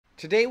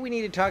Today we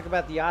need to talk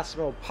about the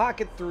Osmo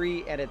Pocket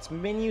 3 and its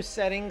menu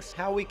settings,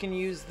 how we can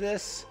use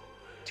this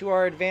to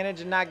our advantage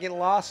and not get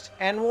lost,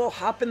 and we'll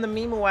hop in the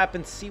Mimo app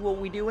and see what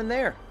we do in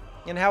there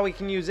and how we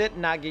can use it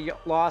and not get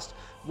lost,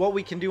 what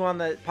we can do on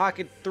the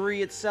Pocket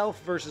 3 itself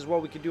versus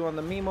what we could do on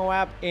the Mimo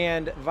app,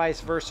 and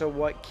vice versa,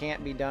 what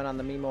can't be done on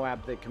the Mimo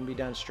app that can be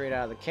done straight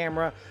out of the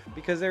camera,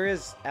 because there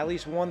is at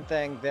least one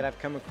thing that I've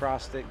come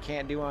across that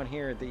can't do on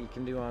here that you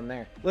can do on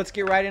there. Let's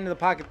get right into the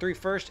Pocket 3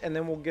 first, and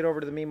then we'll get over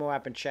to the Mimo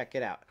app and check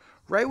it out.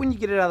 Right when you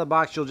get it out of the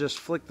box, you'll just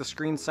flick the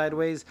screen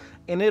sideways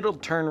and it'll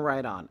turn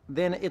right on.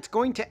 Then it's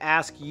going to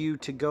ask you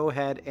to go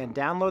ahead and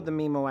download the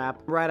Mimo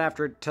app right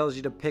after it tells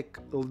you to pick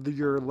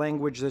your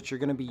language that you're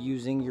going to be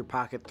using your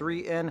Pocket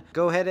 3 in.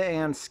 Go ahead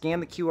and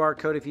scan the QR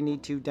code if you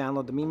need to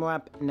download the Mimo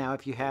app. Now,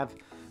 if you have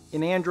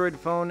an Android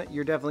phone,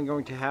 you're definitely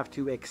going to have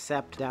to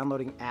accept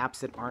downloading apps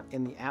that aren't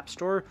in the App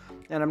Store,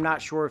 and I'm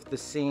not sure if the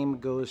same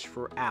goes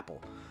for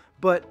Apple.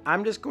 But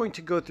I'm just going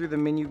to go through the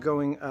menu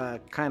going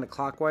kind of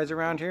clockwise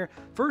around here.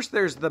 First,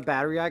 there's the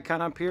battery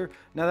icon up here.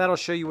 Now that'll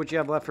show you what you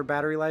have left for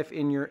battery life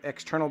in your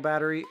external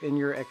battery, in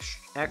your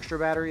extra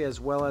battery, as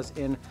well as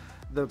in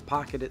the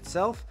Pocket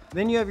itself.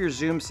 Then you have your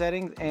zoom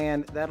settings,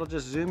 and that'll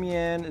just zoom you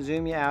in,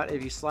 zoom you out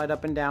if you slide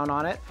up and down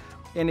on it.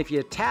 And if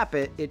you tap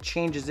it, it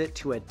changes it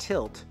to a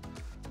tilt.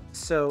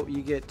 So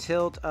you get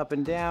tilt up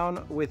and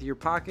down with your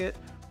Pocket.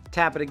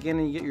 Tap it again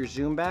and you get your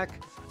zoom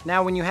back.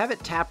 Now when you have it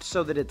tapped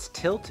so that it's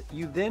tilt,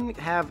 you then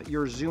have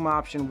your zoom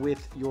option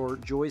with your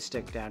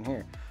joystick down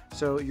here.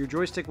 So your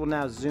joystick will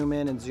now zoom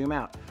in and zoom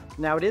out.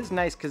 Now it is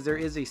nice because there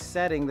is a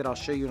setting that I'll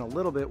show you in a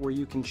little bit where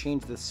you can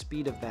change the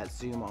speed of that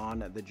zoom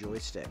on the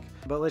joystick.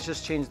 But let's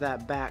just change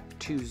that back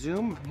to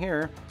zoom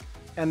here.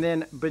 And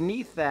then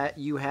beneath that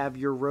you have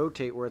your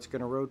rotate where it's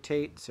going to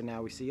rotate. So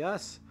now we see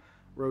us,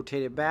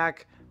 rotate it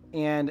back.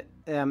 And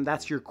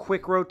that's your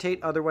quick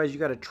rotate. Otherwise, you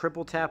got to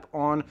triple tap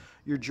on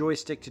your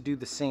joystick to do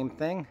the same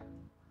thing.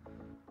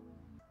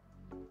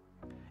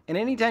 And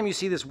anytime you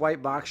see this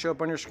white box show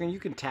up on your screen, you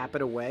can tap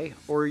it away,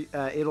 or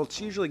it's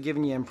usually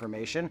giving you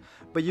information,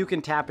 but you can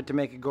tap it to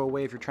make it go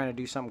away if you're trying to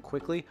do something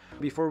quickly.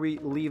 Before we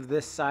leave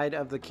this side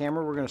of the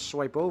camera, we're going to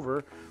swipe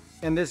over,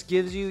 and this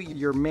gives you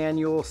your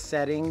manual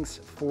settings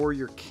for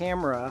your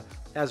camera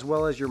as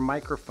well as your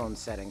microphone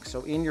settings.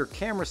 So in your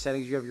camera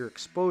settings, you have your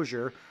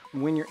exposure.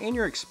 When you're in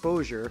your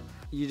exposure,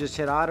 you just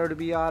hit auto to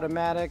be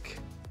automatic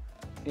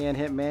and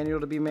hit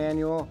manual to be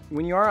manual.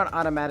 When you are on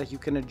automatic, you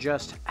can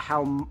adjust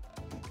how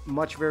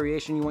much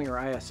variation you want your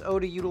ISO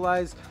to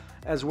utilize,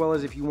 as well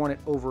as if you want it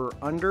over or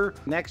under.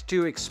 Next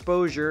to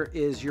exposure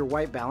is your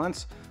white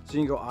balance. So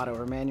you can go auto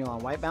or manual on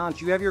white balance.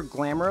 You have your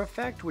Glamor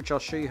Effect, which I'll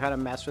show you how to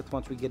mess with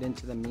once we get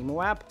into the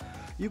Mimo app.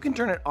 You can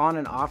turn it on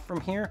and off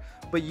from here,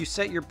 but you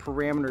set your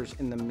parameters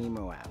in the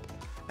Mimo app.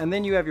 And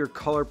then you have your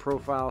color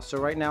profile. So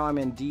right now I'm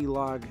in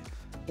D-Log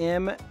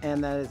M,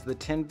 and that is the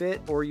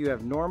 10-bit, or you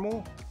have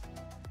normal.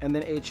 And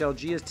then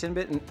HLG is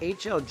 10-bit, and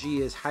HLG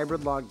is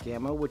hybrid log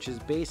gamma, which is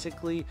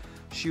basically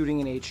shooting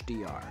in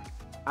HDR.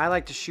 I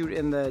like to shoot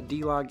in the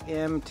D-Log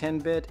M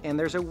 10-bit, and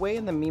there's a way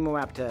in the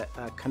Mimo app to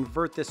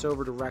convert this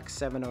over to Rec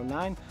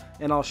 709,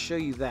 and I'll show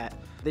you that.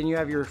 Then you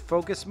have your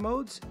focus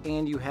modes,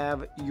 and you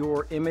have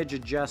your image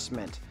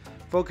adjustment.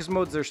 Focus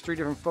modes, there's 3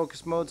 different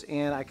focus modes,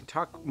 and I can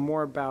talk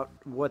more about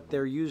what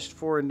they're used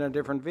for in a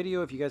different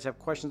video. If you guys have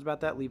questions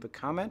about that, leave a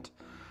comment.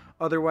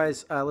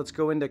 Otherwise, let's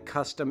go into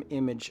custom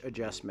image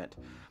adjustment.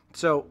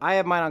 So I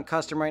have mine on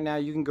custom right now.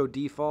 You can go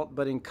default,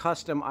 but in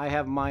custom, I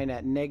have mine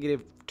at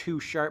 -2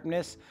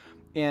 sharpness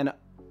and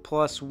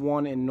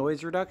 +1 in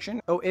noise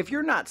reduction. Oh, if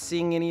you're not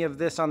seeing any of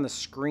this on the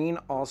screen,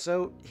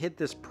 also hit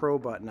this Pro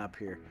button up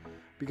here,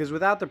 because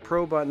without the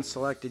Pro button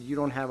selected, you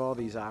don't have all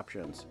these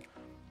options.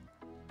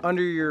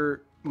 Under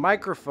your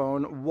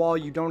microphone, while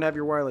you don't have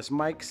your wireless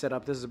mic set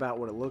up, this is about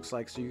what it looks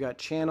like. So you got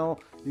channel,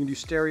 you can do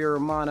stereo or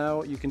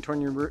mono, you can turn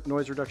your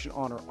noise reduction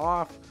on or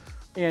off,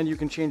 and you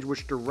can change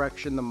which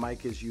direction the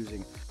mic is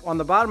using. On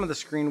the bottom of the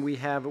screen, we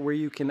have where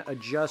you can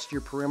adjust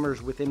your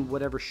parameters within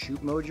whatever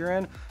shoot mode you're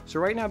in. So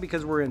right now,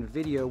 because we're in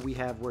video, we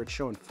have where it's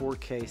showing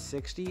 4K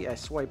 60. I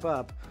swipe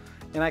up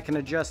and I can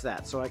adjust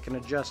that. So I can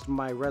adjust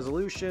my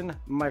resolution,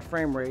 my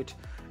frame rate,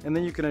 and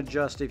then you can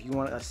adjust if you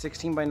want a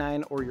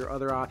 16:9, or your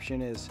other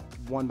option is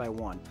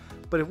 1:1.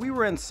 But if we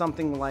were in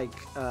something like,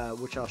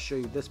 which I'll show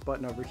you, this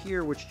button over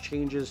here, which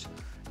changes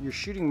your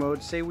shooting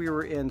mode, say we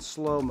were in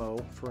slow-mo,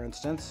 for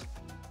instance,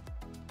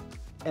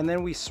 and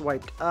then we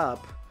swiped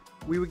up,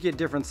 we would get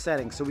different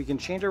settings. So we can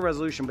change our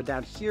resolution, but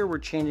down here we're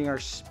changing our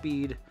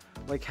speed,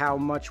 like how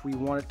much we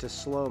want it to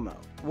slow-mo.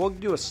 We'll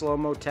do a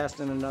slow-mo test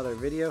in another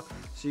video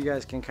so you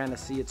guys can kind of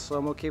see its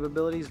slow-mo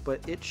capabilities,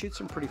 but it shoots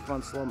some pretty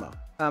fun slow-mo.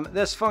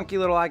 This funky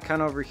little icon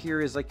over here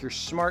is like your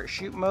smart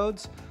shoot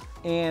modes,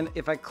 and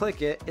if I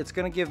click it, it's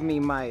going to give me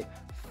my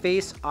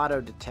face auto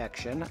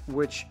detection,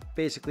 which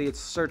basically it's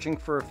searching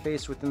for a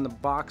face within the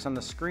box on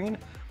the screen.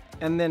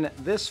 And then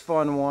this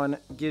fun one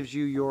gives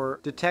you your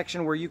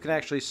detection where you can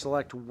actually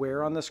select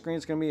where on the screen.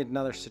 It's going to be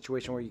another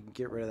situation where you can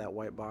get rid of that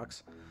white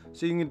box.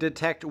 So you can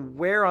detect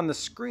where on the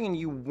screen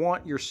you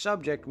want your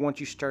subject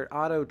once you start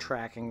auto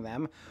tracking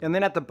them. And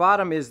then at the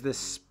bottom is the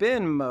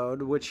spin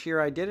mode, which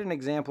here I did an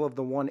example of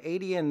the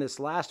 180 in this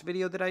last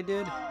video that I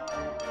did.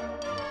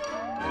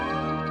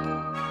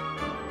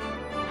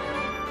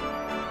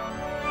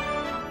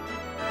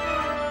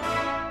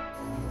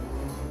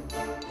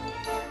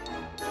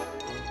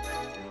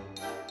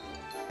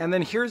 And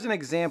then here's an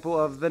example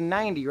of the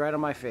 90 right on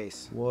my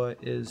face. What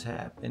is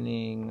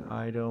happening?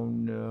 I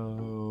don't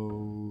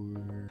know.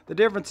 The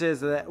difference is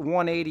that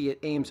 180, it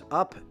aims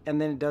up and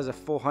then it does a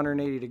full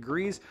 180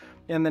 degrees.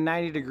 And the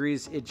 90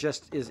 degrees, it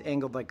just is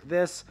angled like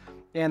this.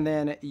 And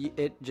then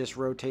it just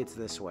rotates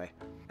this way.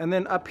 And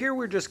then up here,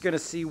 we're just gonna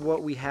see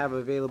what we have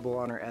available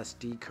on our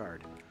SD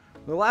card.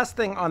 The last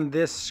thing on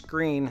this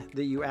screen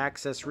that you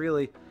access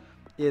really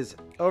is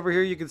over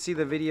here. You can see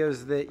the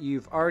videos that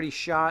you've already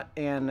shot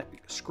and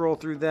scroll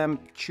through them,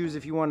 choose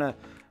if you want to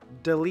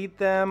delete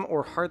them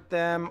or heart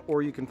them,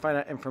 or you can find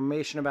out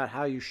information about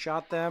how you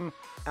shot them.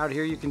 Out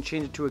here you can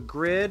change it to a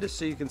grid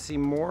so you can see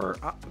more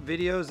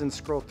videos and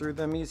scroll through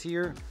them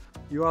easier.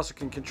 You also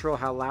can control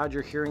how loud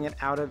you're hearing it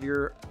out of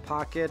your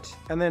pocket.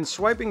 And then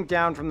swiping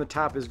down from the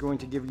top is going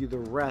to give you the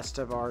rest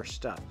of our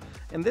stuff.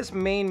 And this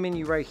main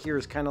menu right here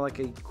is kind of like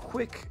a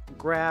quick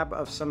grab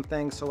of some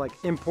things. So like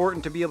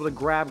important to be able to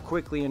grab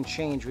quickly and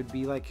change would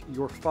be like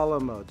your follow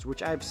modes,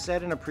 which I've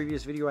said in a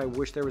previous video, I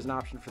wish there was an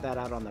option for that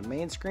out on the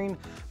main screen,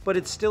 but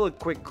it's still a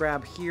quick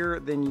grab here.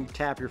 Then you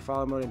tap your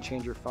follow mode and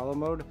change your follow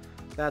mode.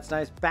 That's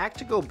nice. Back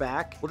to go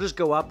back, we'll just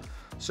go up.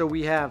 So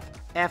we have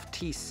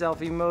FT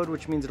selfie mode,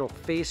 which means it'll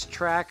face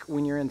track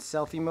when you're in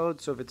selfie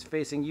mode. So if it's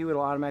facing you,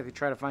 it'll automatically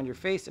try to find your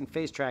face and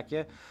face track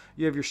you.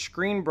 You have your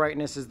screen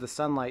brightness is the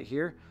sunlight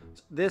here.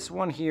 This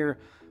one here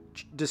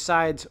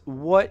decides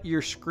what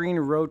your screen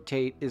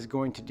rotate is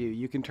going to do.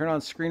 You can turn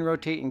on screen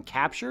rotate and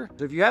capture.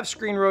 So if you have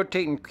screen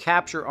rotate and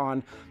capture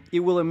on, it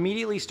will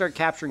immediately start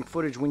capturing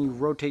footage when you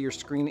rotate your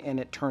screen and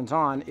it turns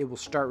on, it will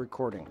start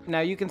recording.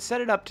 Now you can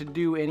set it up to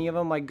do any of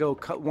them, like go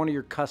cut one of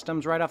your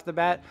customs right off the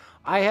bat.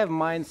 I have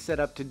mine set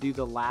up to do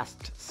the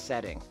last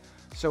setting.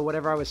 So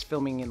whatever I was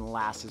filming in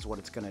last is what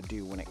it's gonna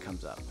do when it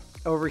comes up.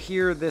 Over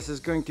here, this is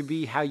going to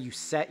be how you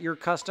set your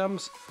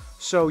customs.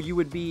 So you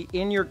would be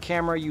in your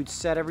camera, you'd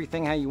set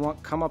everything how you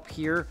want, come up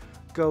here,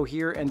 go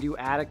here and do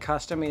add a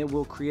custom, and it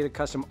will create a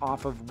custom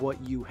off of what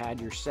you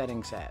had your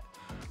settings at.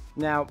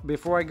 Now,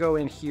 before I go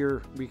in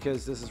here,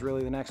 because this is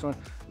really the next one,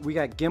 we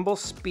got gimbal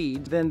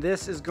speed. Then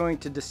this is going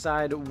to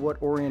decide what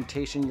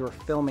orientation you're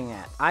filming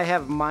at. I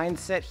have mine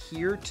set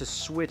here to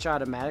switch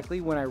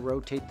automatically when I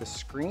rotate the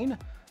screen,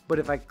 but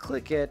if I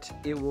click it,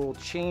 it will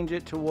change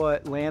it to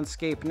what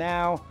landscape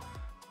now.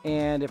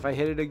 And if I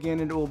hit it again,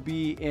 it will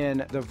be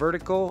in the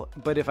vertical.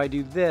 But if I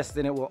do this,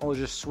 then it will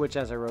just switch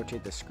as I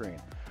rotate the screen.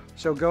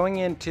 So going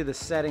into the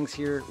settings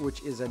here,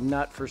 which is a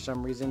nut for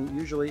some reason,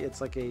 usually it's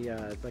like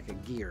a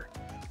gear.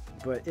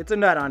 But it's a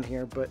nut on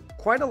here, but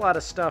quite a lot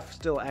of stuff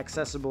still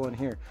accessible in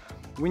here.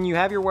 When you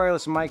have your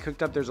wireless mic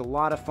hooked up, there's a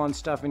lot of fun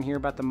stuff in here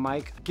about the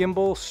mic.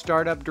 Gimbal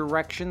startup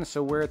direction,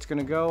 so where it's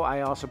gonna go,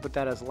 I also put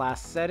that as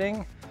last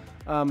setting.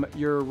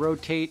 Your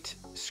rotate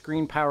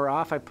screen power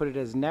off, I put it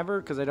as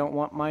never because I don't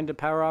want mine to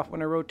power off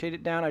when I rotate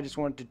it down. I just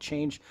want it to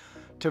change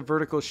to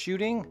vertical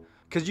shooting,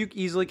 because you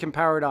easily can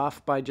power it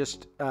off by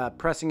just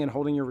pressing and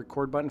holding your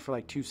record button for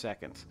like 2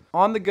 seconds.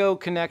 On the go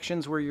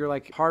connections, where you're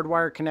like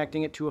hardwire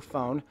connecting it to a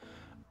phone.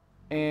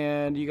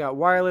 And you got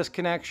wireless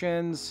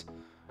connections,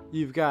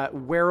 you've got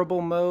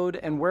wearable mode,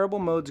 and wearable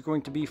mode is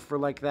going to be for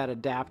like that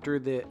adapter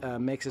that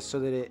makes it so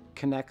that it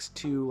connects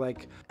to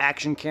like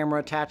action camera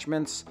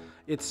attachments.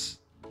 It's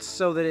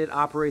so that it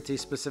operates a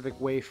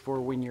specific way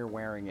for when you're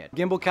wearing it.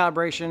 Gimbal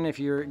calibration, if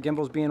your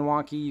gimbal's being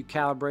wonky, you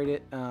calibrate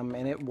it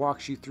and it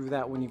walks you through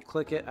that when you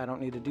click it. I don't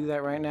need to do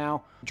that right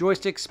now.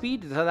 Joystick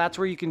speed, so that's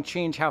where you can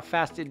change how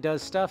fast it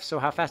does stuff, so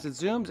how fast it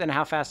zooms and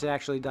how fast it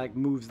actually like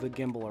moves the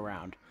gimbal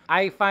around.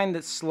 I find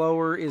that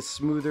slower is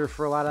smoother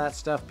for a lot of that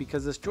stuff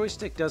because this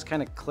joystick does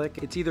kind of click.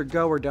 It's either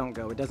go or don't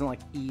go. It doesn't like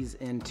ease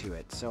into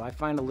it. So I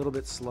find a little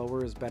bit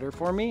slower is better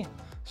for me.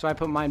 So I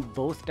put mine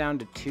both down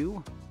to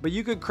 2. But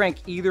you could crank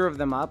either of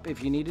them up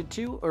if you needed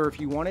to or if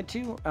you wanted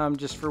to,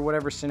 just for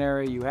whatever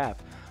scenario you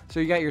have. So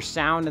you got your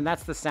sound, and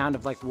that's the sound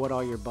of like what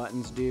all your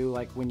buttons do,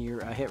 like when you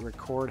hit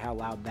record, how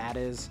loud that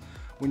is.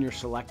 When you're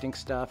selecting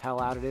stuff, how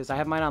loud it is. I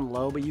have mine on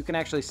low, but you can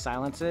actually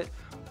silence it.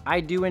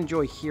 I do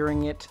enjoy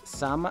hearing it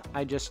some.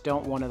 I just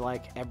don't want to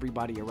like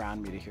everybody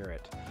around me to hear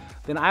it.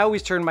 Then I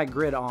always turn my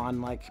grid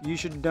on. Like, you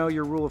should know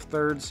your rule of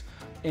thirds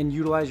and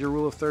utilize your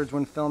rule of thirds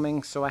when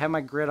filming. So I have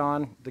my grid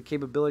on. The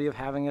capability of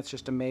having it's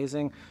just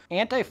amazing.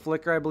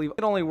 Anti-flicker, I believe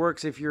it only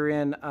works if you're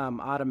in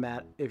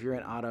if you're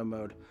in auto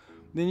mode.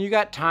 Then you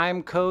got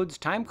time codes.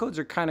 Time codes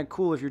are kind of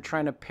cool if you're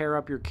trying to pair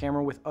up your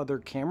camera with other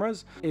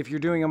cameras. If you're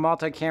doing a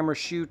multi-camera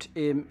shoot,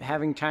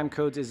 having time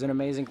codes is an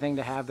amazing thing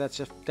to have. That's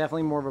just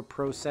definitely more of a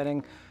pro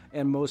setting,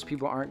 and most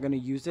people aren't going to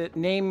use it.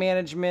 Name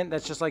management,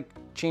 that's just like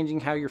changing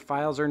how your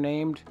files are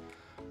named.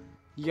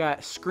 You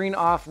got screen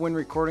off when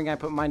recording. I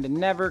put mine to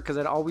never because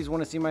I'd always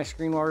want to see my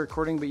screen while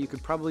recording, but you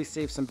could probably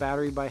save some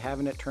battery by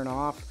having it turn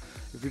off.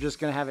 If you're just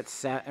gonna have it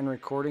set and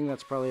recording,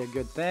 that's probably a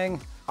good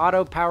thing.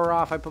 Auto power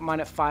off, I put mine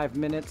at 5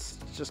 minutes.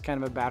 It's just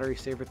kind of a battery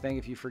saver thing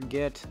if you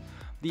forget.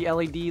 The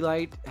LED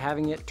light,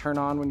 having it turn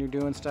on when you're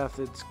doing stuff.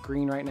 It's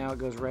green right now, it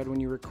goes red when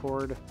you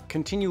record.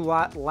 Continue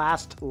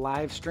last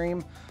live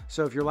stream.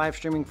 So if you're live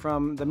streaming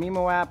from the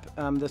Mimo app,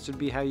 this would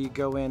be how you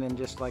go in and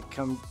just like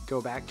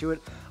go back to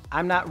it.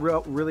 I'm not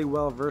really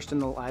well versed in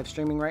the live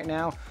streaming right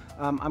now.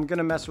 I'm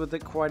gonna mess with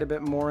it quite a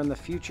bit more in the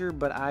future,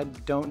 but I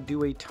don't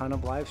do a ton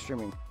of live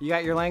streaming. You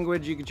got your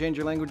language, you can change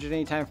your language at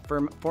any time,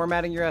 for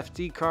formatting your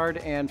SD card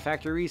and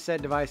factory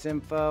reset, device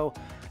info,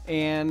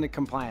 and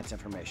compliance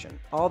information.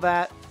 All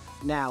that.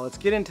 Now let's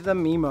get into the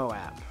Mimo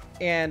app.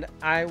 And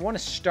I wanna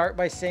start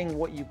by saying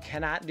what you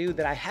cannot do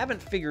that I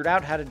haven't figured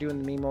out how to do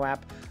in the Mimo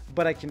app,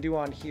 but I can do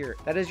on here.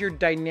 That is your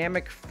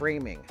dynamic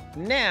framing.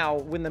 Now,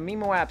 when the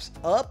Mimo app's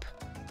up,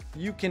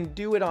 you can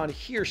do it on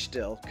here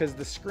still because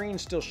the screen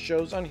still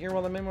shows on here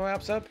while the Mimo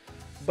app's up,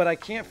 but I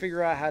can't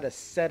figure out how to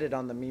set it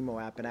on the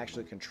Mimo app and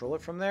actually control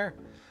it from there.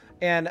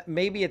 And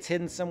maybe it's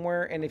hidden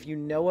somewhere, and if you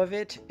know of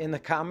it in the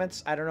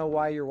comments, I don't know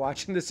why you're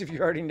watching this if you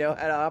already know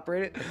how to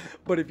operate it,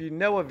 but if you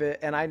know of it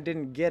and I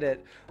didn't get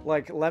it,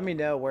 like, let me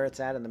know where it's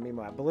at in the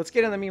Mimo app. But let's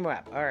get in the Mimo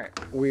app. All right,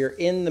 we're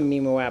in the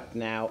Mimo app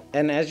now,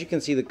 and as you can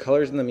see, the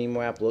colors in the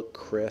Mimo app look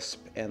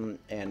crisp and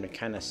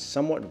kind of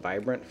somewhat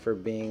vibrant for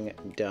being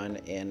done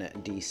in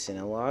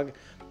DCineLog.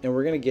 And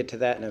we're gonna get to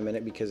that in a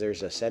minute because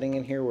there's a setting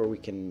in here where we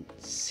can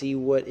see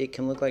what it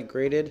can look like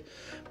graded.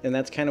 And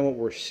that's kind of what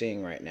we're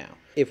seeing right now.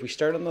 If we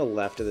start on the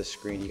left of the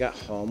screen, you got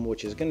home,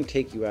 which is gonna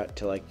take you out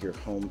to like your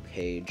home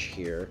page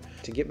here.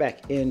 To get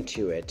back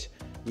into it,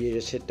 you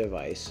just hit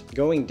device.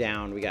 Going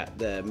down, we got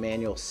the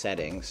manual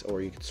settings,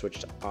 or you could switch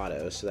to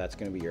auto. So that's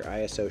gonna be your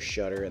ISO,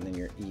 shutter, and then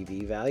your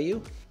EV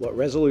value, what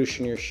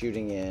resolution you're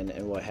shooting in,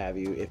 and what have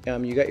you. If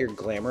you got your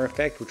Glamor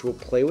Effect, which we'll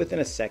play with in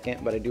a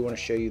second, but I do wanna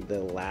show you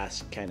the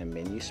last kind of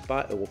menu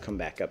spot. It will come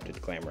back up to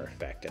Glamor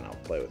Effect and I'll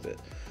play with it.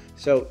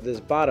 So this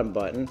bottom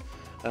button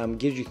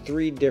gives you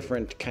 3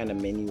 different kind of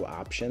menu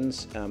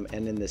options, and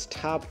then this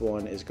top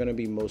one is going to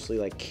be mostly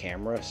like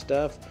camera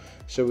stuff.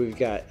 So we've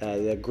got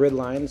the grid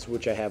lines,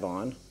 which I have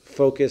on.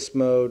 Focus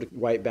mode,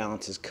 white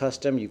balance is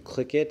custom. You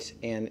click it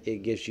and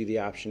it gives you the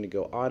option to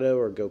go auto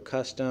or go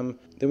custom.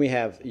 Then we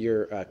have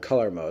your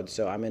color mode.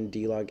 So I'm in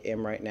D-Log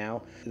M right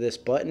now. This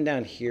button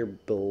down here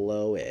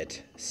below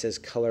it says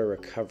color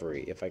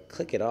recovery. If I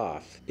click it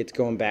off, it's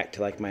going back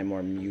to like my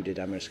more muted,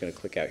 I'm just gonna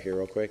click out here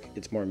real quick.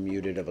 It's more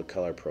muted of a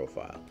color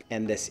profile.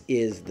 And this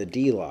is the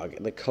D-Log.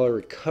 The color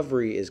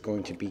recovery is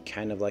going to be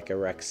kind of like a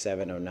Rec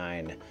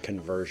 709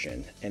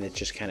 conversion. And it's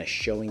just kind of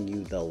showing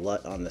you the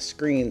LUT on the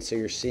screen. So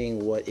you're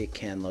seeing what it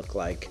can look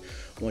like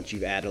once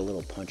you've added a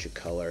little punch of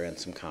color and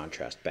some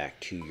contrast back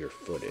to your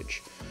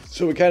footage.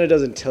 So it kind of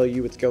doesn't tell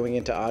you what's going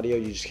into audio,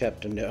 you just have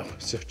to know.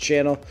 So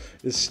channel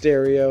is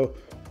stereo,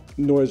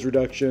 noise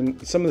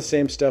reduction, some of the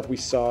same stuff we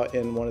saw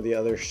in one of the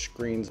other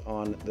screens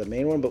on the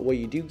main one, but what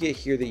you do get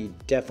here that you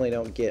definitely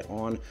don't get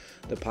on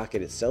the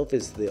Pocket itself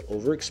is the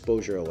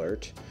overexposure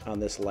alert on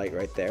this light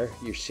right there.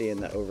 You're seeing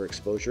the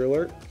overexposure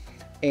alert.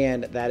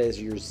 And that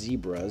is your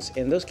zebras,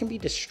 and those can be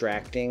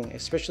distracting,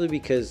 especially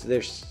because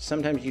there's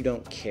sometimes you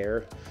don't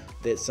care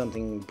that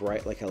something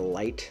bright like a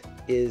light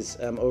is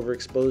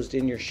overexposed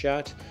in your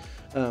shot.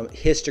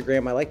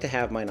 Histogram, I like to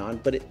have mine on,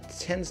 but it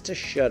tends to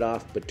shut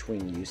off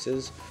between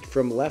uses.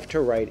 From left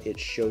to right, it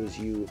shows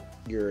you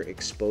your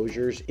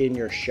exposures in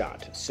your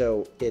shot.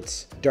 So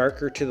it's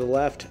darker to the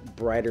left,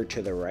 brighter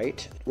to the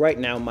right. Right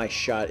now, my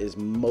shot is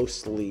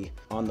mostly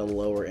on the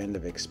lower end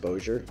of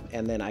exposure,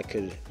 and then I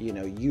could,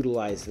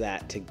 utilize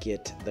that to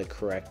get the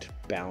correct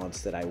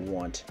balance that I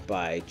want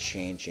by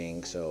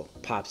changing. So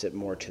pops it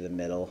more to the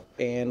middle.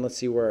 And let's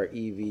see where our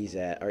EV's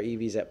at. Our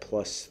EV's at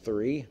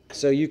 +3.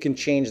 So you can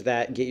change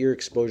that, get your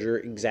exposure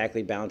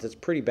exactly balanced. It's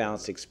pretty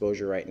balanced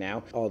exposure right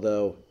now,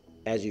 although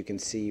as you can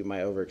see,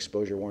 my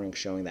overexposure warning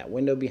showing that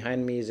window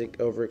behind me is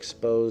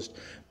overexposed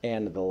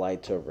and the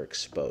light's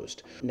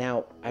overexposed.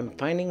 Now, I'm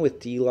finding with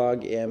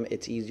D-Log M,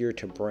 it's easier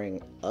to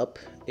bring up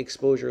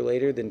exposure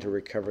later than to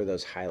recover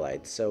those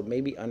highlights. So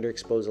maybe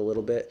underexpose a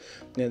little bit,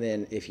 and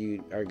then if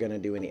you are gonna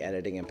do any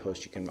editing in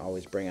post, you can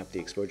always bring up the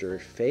exposure of your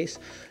face.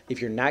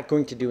 If you're not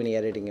going to do any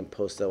editing in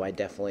post though, I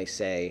definitely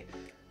say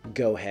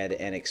go ahead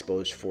and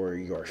expose for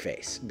your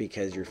face,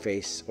 because your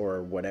face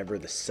or whatever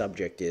the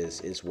subject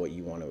is what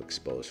you want to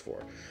expose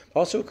for.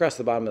 Also across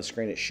the bottom of the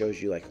screen, it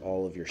shows you like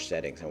all of your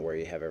settings and where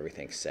you have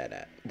everything set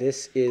at.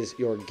 This is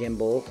your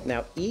gimbal.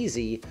 Now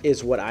easy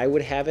is what I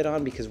would have it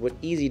on, because what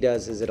easy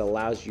does is it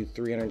allows you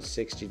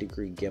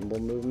 360-degree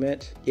gimbal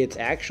movement. It's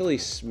actually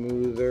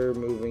smoother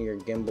moving your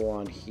gimbal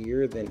on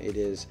here than it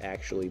is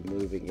actually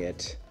moving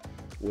it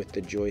with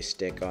the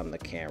joystick on the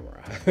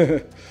camera.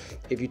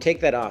 If you take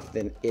that off,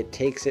 then it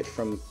takes it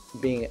from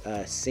being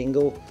a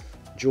single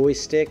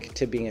joystick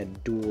to being a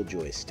dual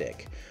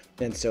joystick.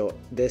 And so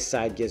this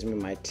side gives me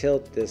my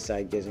tilt, this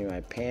side gives me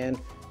my pan.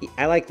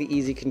 I like the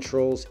easy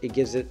controls. It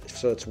gives it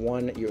so it's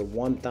your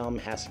one thumb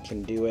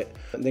can do it.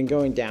 And then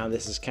going down,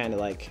 this is kind of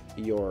like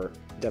your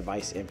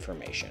device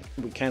information.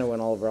 We kind of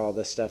went over all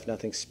this stuff,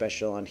 nothing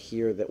special on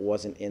here that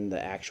wasn't in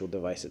the actual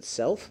device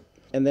itself.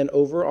 And then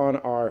over on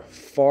our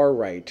far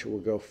right, we'll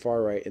go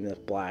far right in this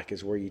black,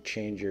 is where you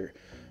change your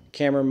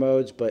camera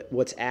modes. But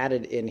what's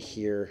added in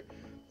here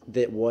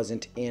that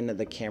wasn't in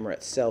the camera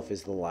itself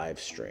is the live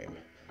stream.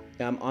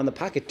 On the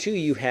Pocket 2,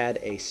 you had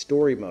a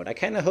story mode. I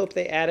kind of hope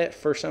they add it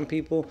for some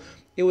people.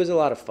 It was a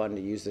lot of fun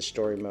to use the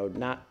story mode.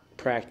 Not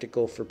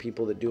practical for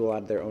people that do a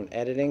lot of their own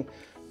editing,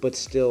 but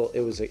still, it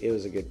was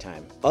a good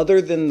time.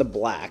 Other than the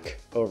black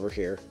over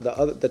here,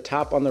 the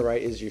top on the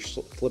right is you're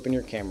flipping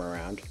your camera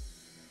around,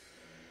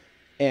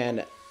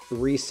 and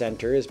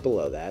recenter is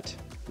below that.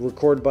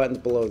 Record button's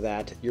below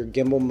that. Your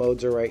gimbal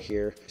modes are right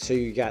here. So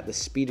you got the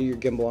speed of your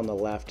gimbal on the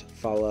left,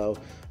 follow.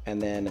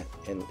 And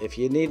if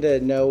you need to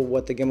know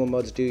what the gimbal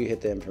modes do, you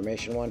hit the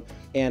information one.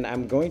 And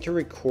I'm going to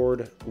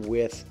record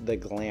with the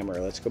Glamor.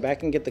 Let's go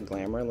back and get the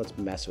Glamor and let's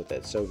mess with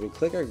it. So if we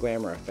click our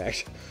Glamor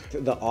effect,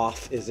 the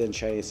off is in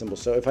Chinese symbol.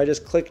 So if I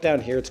just click down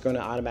here, it's going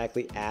to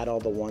automatically add all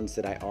the ones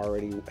that I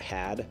already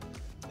had.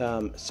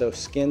 So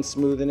skin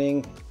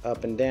smoothing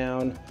up and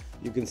down.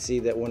 You can see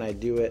that when I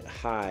do it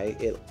high,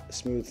 it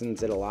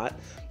smoothens it a lot.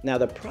 Now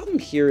the problem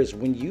here is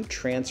when you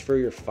transfer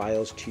your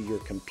files to your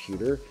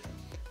computer,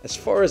 as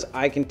far as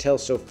I can tell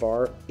so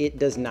far, it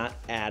does not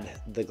add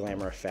the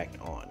Glamor effect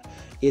on.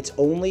 It's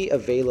only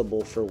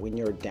available for when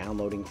you're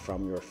downloading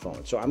from your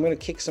phone. So I'm gonna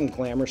kick some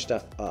Glamor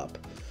stuff up.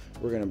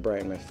 We're gonna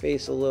brighten my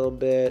face a little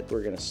bit.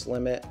 We're gonna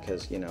slim it,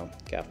 because, you know,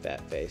 got a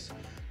fat face.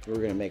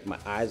 We're gonna make my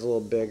eyes a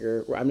little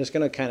bigger. I'm just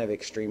gonna kind of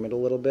extreme it a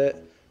little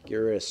bit. Get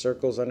rid of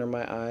circles under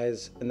my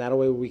eyes. And that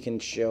way we can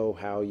show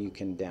how you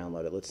can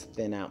download it. Let's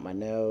thin out my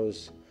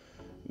nose,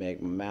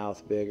 make my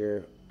mouth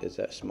bigger. Is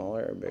that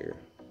smaller or bigger?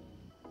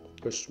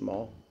 Or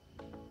small?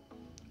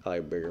 I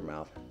like bigger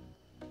mouth.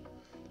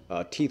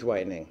 Teeth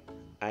whitening.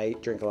 I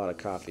drink a lot of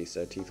coffee,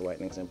 so teeth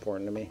whitening is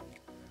important to me.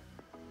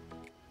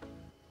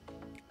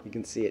 You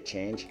can see it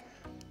change.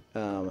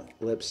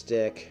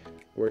 Lipstick.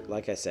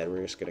 Like I said,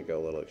 we're just gonna go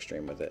a little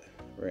extreme with it.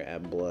 We're gonna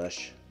add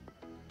blush.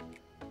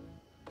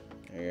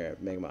 I'm gonna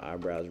make my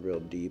eyebrows real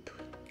deep.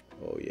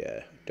 Oh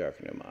yeah,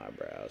 darkening my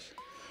eyebrows.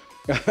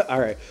 All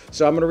right,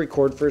 so I'm gonna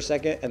record for a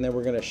second and then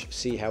we're gonna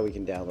see how we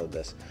can download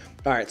this.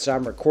 All right, so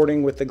I'm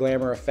recording with the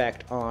Glamor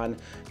effect on,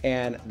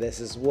 and this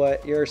is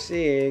what you're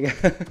seeing.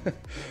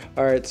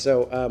 All right,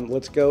 so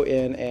let's go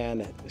in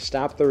and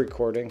stop the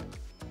recording,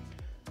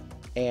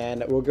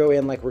 and we'll go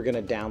in like we're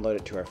gonna download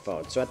it to our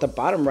phone. So at the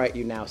bottom right,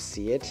 you now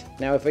see it.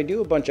 Now, if I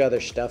do a bunch of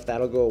other stuff,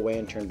 that'll go away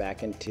and turn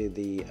back into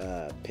the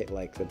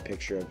like the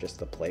picture of just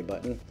the play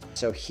button.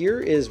 So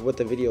here is what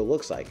the video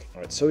looks like.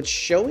 All right, so it's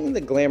showing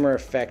the Glamor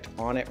effect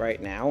on it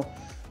right now,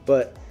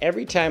 but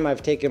every time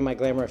I've taken my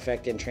Glamor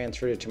effect and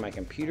transferred it to my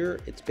computer,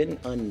 it's been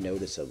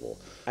unnoticeable.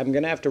 I'm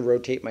gonna have to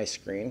rotate my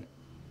screen.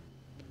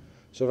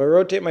 So if I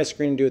rotate my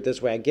screen and do it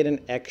this way, I get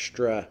an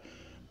extra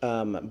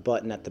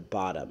button at the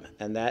bottom,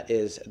 and that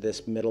is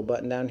this middle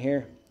button down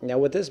here. Now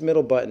what this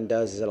middle button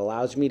does is it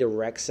allows me to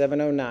Rec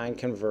 709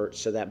 convert,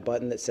 so that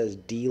button that says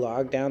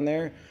D-Log down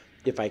there,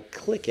 if I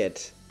click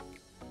it,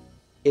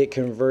 it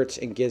converts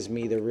and gives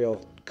me the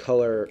real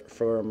color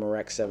from a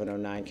Rec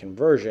 709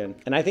 conversion.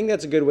 And I think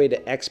that's a good way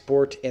to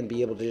export and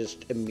be able to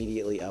just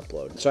immediately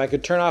upload. So I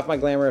could turn off my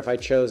Glamor if I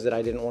chose that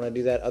I didn't want to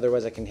do that.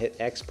 Otherwise I can hit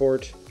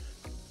export,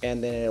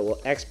 and then it will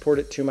export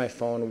it to my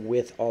phone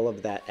with all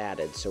of that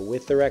added. So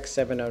with the Rec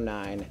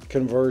 709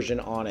 conversion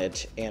on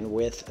it and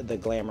with the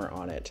Glamor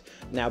on it.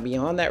 Now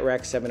beyond that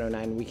Rec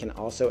 709, we can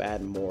also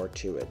add more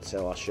to it.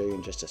 So I'll show you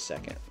in just a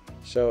second.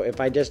 So if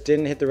I just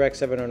didn't hit the Rec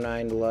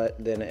 709,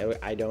 then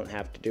I don't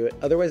have to do it.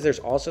 Otherwise, there's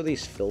also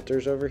these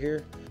filters over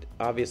here.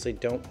 Obviously,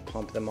 don't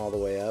pump them all the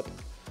way up.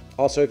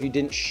 Also, if you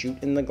didn't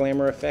shoot in the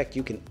Glamor effect,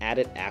 you can add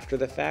it after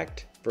the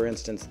fact. For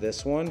instance,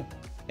 this one,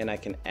 and I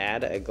can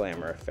add a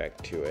Glamor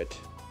effect to it.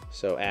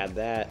 So add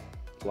that,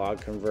 log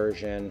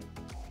conversion,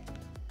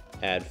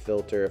 add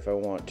filter if I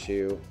want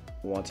to.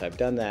 Once I've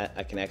done that,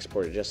 I can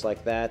export it just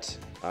like that.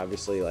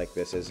 Obviously, like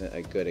this isn't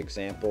a good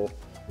example,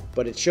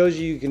 but it shows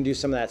you can do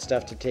some of that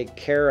stuff to take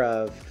care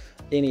of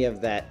any of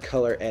that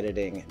color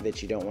editing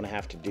that you don't want to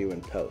have to do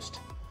in post.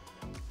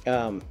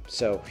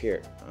 So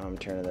here, I'm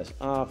turning this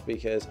off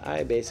because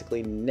I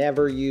basically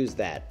never use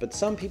that, but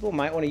some people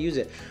might want to use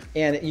it,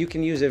 and you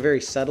can use it very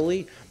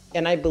subtly.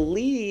 And I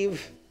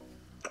believe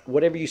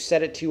whatever you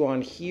set it to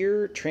on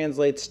here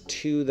translates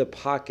to the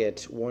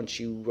Pocket once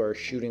you are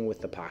shooting with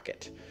the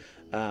Pocket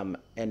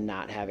and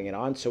not having it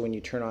on. So when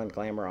you turn on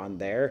Glamor on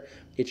there,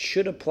 it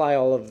should apply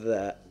all of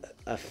the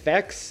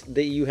effects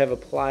that you have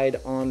applied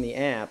on the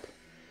app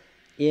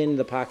in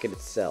the Pocket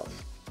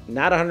itself.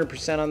 Not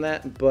 100% on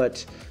that,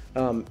 but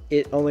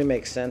it only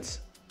makes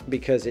sense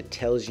because it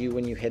tells you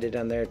when you hit it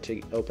on there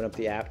to open up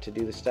the app to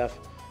do the stuff.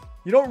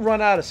 You don't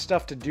run out of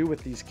stuff to do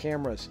with these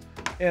cameras.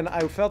 And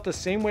I felt the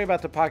same way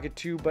about the Pocket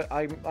 2, but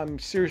I'm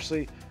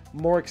seriously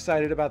more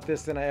excited about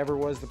this than I ever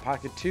was the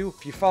Pocket 2.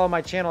 If you follow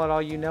my channel at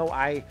all, you know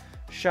I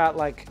shot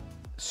like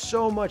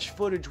so much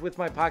footage with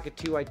my Pocket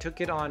 2. I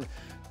took it on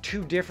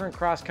 2 different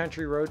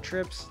cross-country road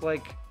trips.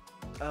 Like,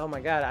 oh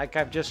my God,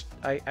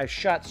 I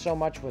shot so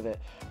much with it.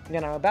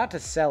 And I'm about to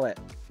sell it,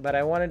 but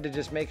I wanted to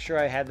just make sure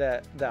I had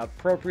the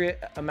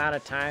appropriate amount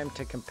of time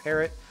to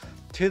compare it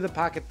to the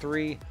Pocket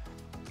 3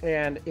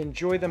 and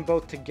enjoy them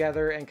both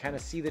together and kind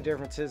of see the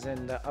differences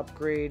and the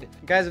upgrade.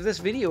 Guys, if this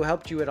video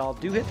helped you at all,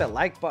 do hit that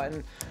like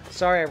button.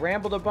 Sorry I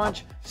rambled a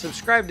bunch.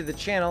 Subscribe to the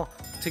channel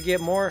to get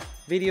more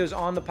videos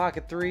on the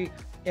Pocket 3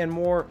 and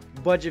more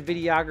budget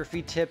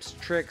videography tips,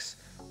 tricks,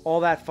 all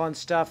that fun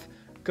stuff.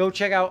 Go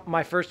check out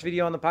my first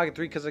video on the Pocket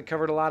 3 because I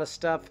covered a lot of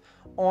stuff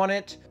on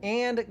it.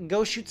 And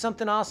go shoot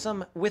something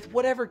awesome with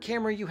whatever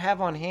camera you have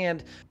on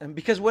hand. And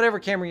because whatever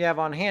camera you have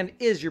on hand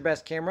is your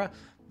best camera.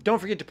 Don't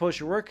forget to post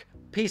your work.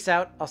 Peace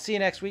out. I'll see you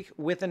next week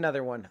with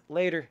another one.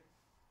 Later.